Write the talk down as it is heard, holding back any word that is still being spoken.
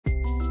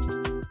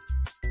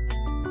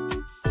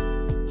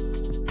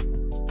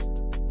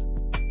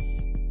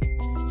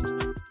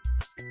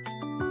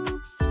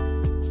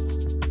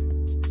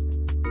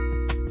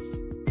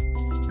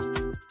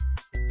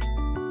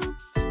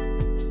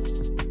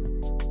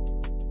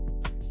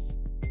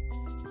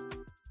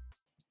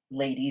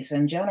Ladies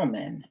and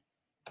gentlemen,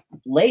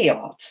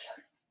 layoffs,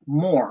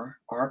 more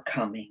are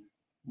coming.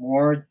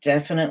 More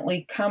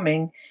definitely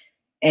coming.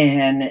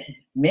 And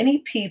many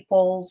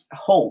people's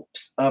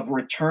hopes of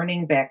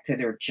returning back to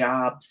their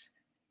jobs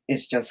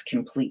is just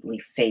completely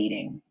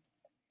fading.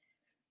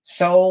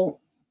 So,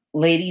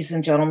 ladies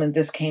and gentlemen,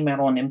 this came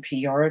out on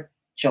NPR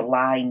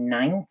July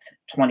 9th,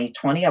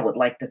 2020. I would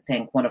like to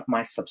thank one of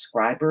my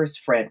subscribers,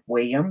 Fred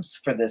Williams,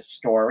 for this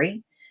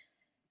story.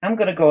 I'm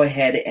going to go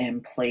ahead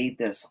and play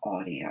this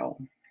audio.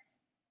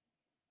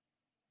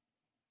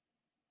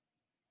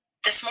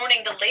 This morning,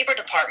 the Labor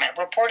Department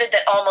reported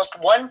that almost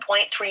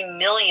 1.3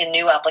 million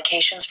new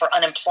applications for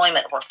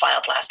unemployment were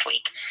filed last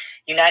week.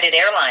 United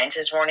Airlines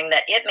is warning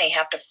that it may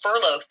have to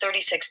furlough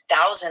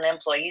 36,000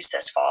 employees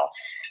this fall,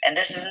 and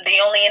this isn't the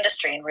only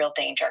industry in real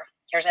danger.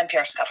 Here's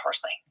NPR's Scott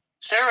Horsley.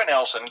 Sarah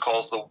Nelson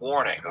calls the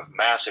warning of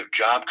massive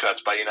job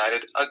cuts by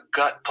United a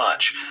gut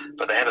punch,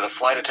 but the head of the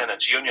flight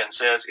attendants union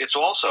says it's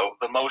also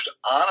the most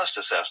honest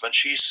assessment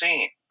she's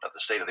seen of the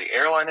state of the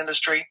airline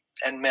industry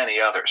and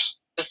many others.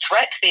 The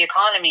threat to the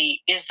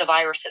economy is the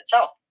virus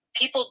itself.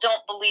 People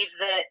don't believe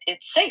that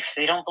it's safe.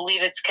 They don't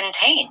believe it's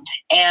contained.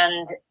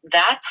 And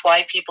that's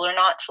why people are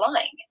not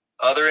flying.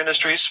 Other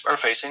industries are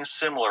facing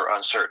similar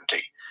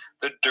uncertainty.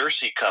 The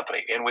Dursey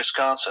Company in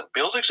Wisconsin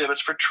builds exhibits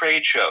for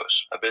trade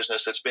shows, a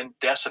business that's been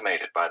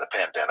decimated by the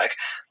pandemic.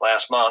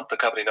 Last month, the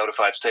company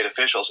notified state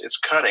officials it's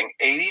cutting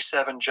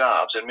 87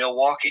 jobs in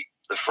Milwaukee,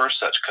 the first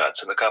such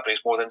cuts in the company's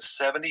more than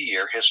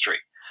 70-year history.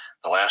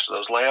 The last of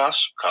those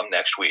layoffs come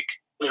next week.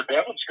 They're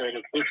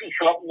devastated. This is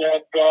something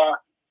that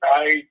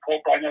I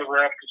hope I never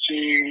have to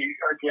see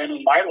again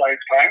in my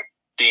lifetime.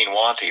 Dean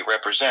Wanty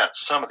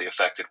represents some of the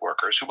affected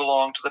workers who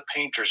belong to the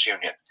Painters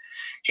Union.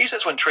 He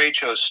says when trade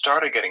shows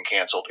started getting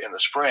canceled in the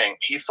spring,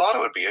 he thought it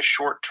would be a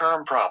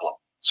short-term problem,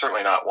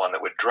 certainly not one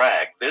that would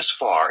drag this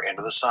far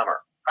into the summer.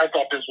 I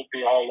thought this would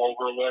be all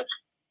over with.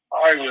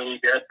 I really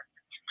did.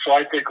 So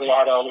I think a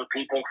lot of other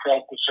people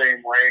felt the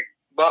same way.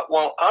 But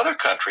while other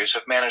countries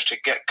have managed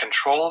to get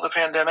control of the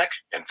pandemic,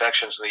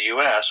 infections in the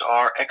U.S.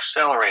 are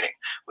accelerating,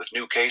 with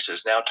new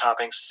cases now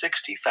topping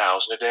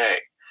 60,000 a day.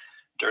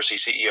 Dursey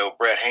CEO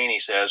Brett Haney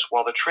says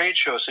while the trade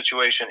show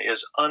situation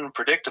is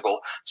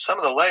unpredictable, some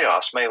of the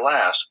layoffs may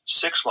last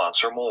 6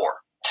 months or more.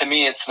 To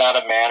me, it's not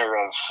a matter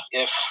of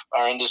if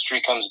our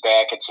industry comes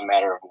back, it's a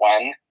matter of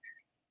when.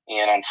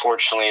 And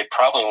unfortunately, it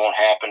probably won't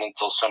happen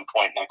until some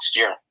point next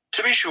year.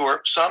 To be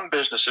sure, some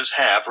businesses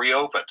have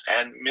reopened,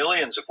 and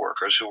millions of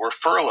workers who were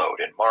furloughed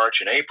in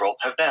March and April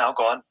have now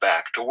gone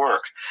back to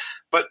work.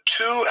 But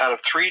 2 out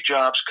of 3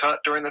 jobs cut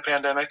during the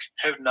pandemic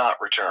have not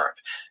returned,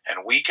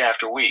 and week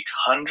after week,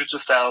 hundreds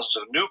of thousands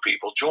of new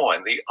people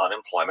join the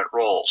unemployment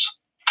rolls.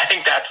 I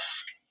think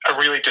that's a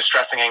really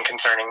distressing and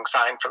concerning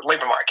sign for the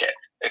labor market.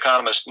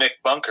 Economist Nick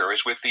Bunker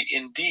is with the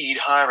Indeed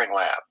Hiring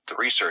Lab, the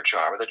research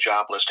arm of the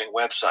job listing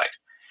website.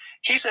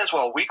 He says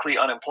while weekly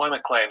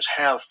unemployment claims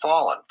have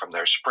fallen from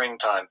their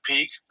springtime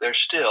peak, they're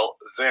still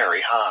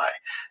very high.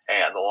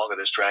 And the longer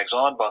this drags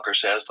on, Bunker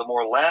says, the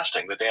more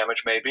lasting the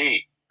damage may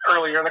be.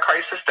 Earlier in the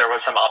crisis, there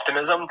was some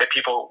optimism that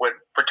people would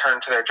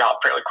return to their job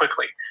fairly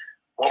quickly.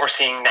 What we're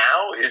seeing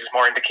now is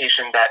more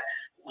indication that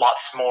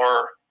lots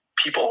more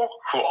people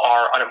who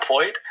are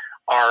unemployed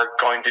are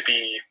going to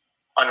be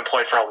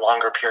unemployed for a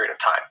longer period of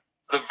time.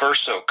 The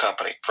Verso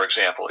Company, for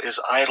example,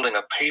 is idling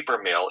a paper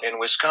mill in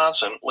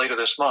Wisconsin later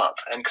this month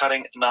and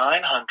cutting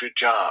 900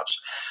 jobs.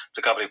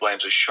 The company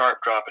blames a sharp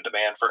drop in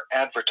demand for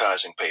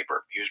advertising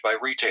paper used by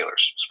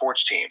retailers,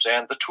 sports teams,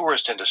 and the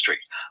tourist industry,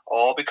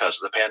 all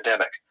because of the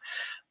pandemic.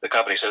 The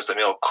company says the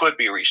mill could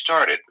be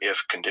restarted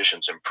if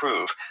conditions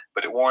improve,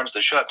 but it warns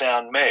the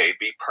shutdown may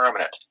be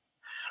permanent.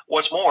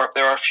 What's more,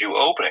 there are few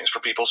openings for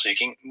people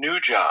seeking new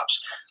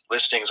jobs.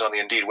 Listings on the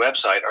Indeed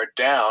website are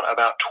down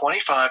about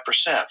 25%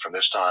 from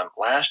this time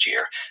last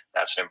year.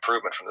 That's an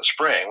improvement from the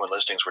spring when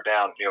listings were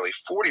down nearly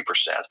 40%.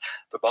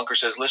 But Bunker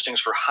says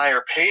listings for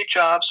higher paid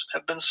jobs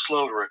have been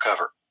slow to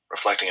recover,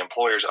 reflecting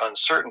employers'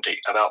 uncertainty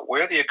about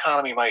where the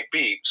economy might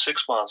be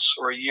 6 months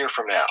or a year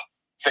from now.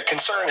 The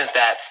concern is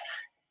that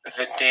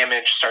the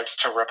damage starts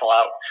to ripple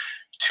out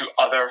to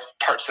other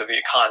parts of the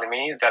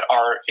economy that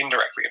are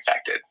indirectly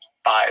affected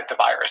by the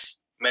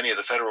virus. Many of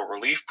the federal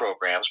relief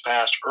programs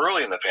passed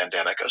early in the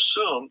pandemic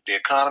assumed the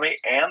economy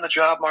and the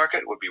job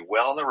market would be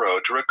well on the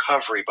road to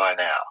recovery by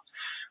now.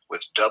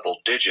 With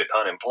double-digit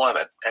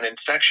unemployment and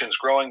infections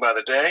growing by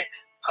the day,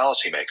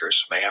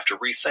 policymakers may have to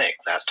rethink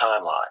that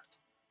timeline.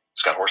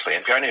 Scott Horsley,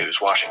 NPR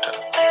News, Washington.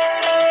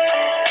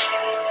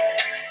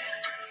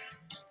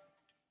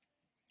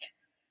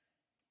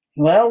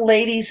 Well,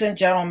 ladies and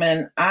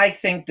gentlemen, I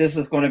think this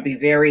is going to be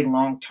very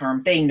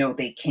long-term. They know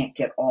they can't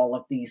get all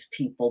of these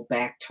people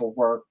back to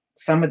work.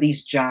 Some of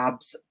these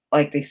jobs,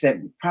 like they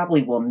said,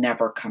 probably will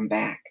never come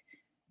back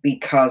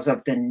because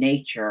of the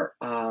nature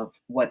of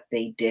what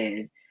they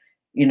did.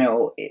 You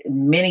know,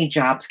 many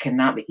jobs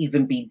cannot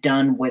even be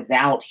done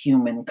without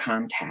human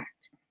contact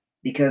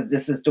because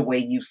this is the way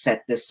you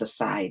set this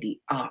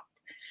society up.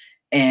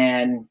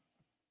 And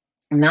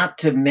not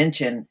to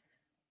mention,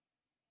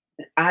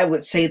 I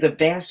would say the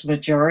vast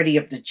majority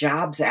of the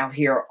jobs out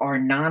here are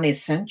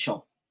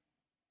non-essential.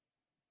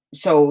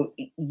 So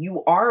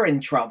you are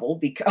in trouble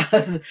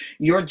because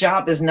your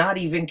job is not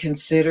even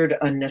considered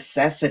a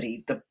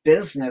necessity. The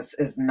business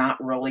is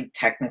not really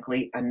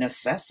technically a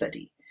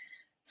necessity.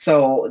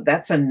 So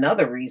that's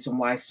another reason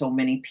why so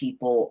many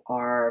people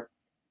are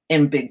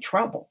in big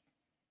trouble.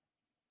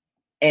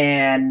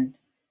 And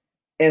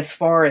as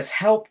far as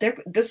help,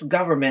 this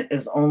government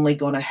is only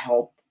going to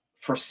help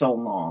for so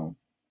long.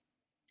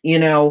 You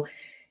know,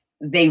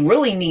 they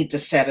really need to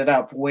set it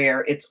up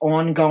where it's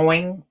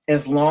ongoing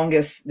as long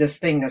as this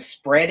thing is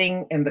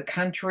spreading in the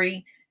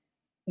country,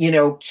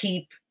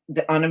 keep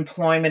the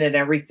unemployment and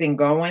everything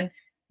going.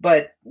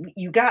 But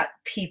you got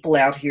people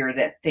out here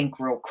that think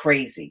real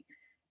crazy.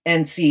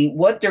 And see,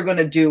 what they're going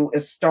to do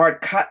is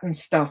start cutting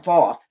stuff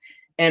off.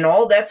 And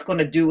all that's going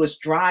to do is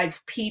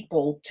drive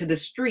people to the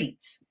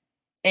streets.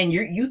 And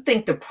you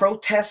think the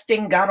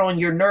protesting got on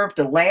your nerve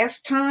the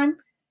last time?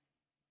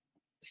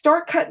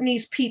 Start cutting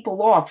these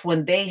people off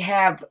when they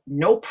have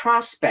no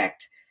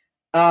prospect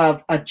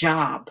of a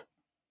job.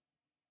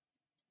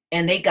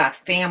 And they got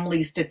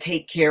families to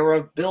take care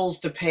of, bills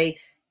to pay.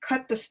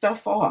 Cut the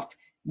stuff off.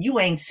 You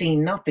ain't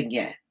seen nothing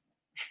yet.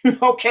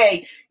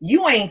 Okay?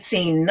 You ain't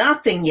seen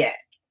nothing yet.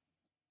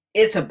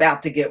 It's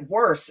about to get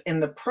worse,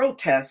 and the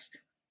protests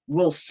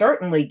will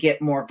certainly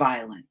get more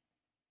violent.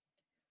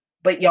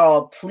 But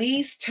y'all,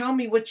 please tell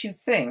me what you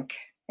think,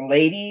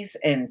 ladies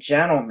and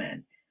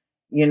gentlemen.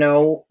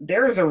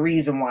 There's a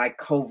reason why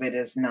COVID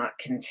is not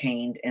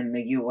contained in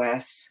the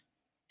US.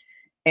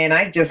 And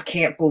I just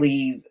can't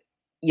believe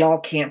y'all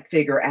can't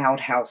figure out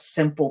how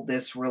simple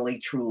this really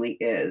truly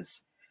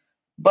is.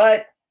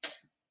 But,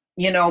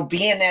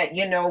 being that,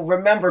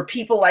 remember,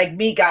 people like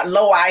me got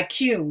low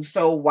IQ,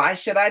 so why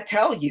should I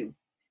tell you?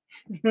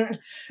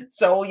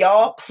 So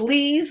y'all,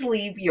 please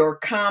leave your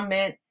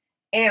comment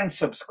and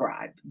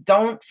subscribe.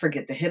 Don't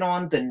forget to hit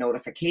on the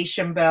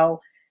notification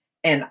bell,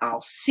 and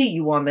I'll see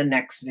you on the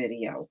next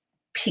video.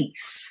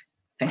 Peace,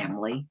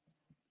 family.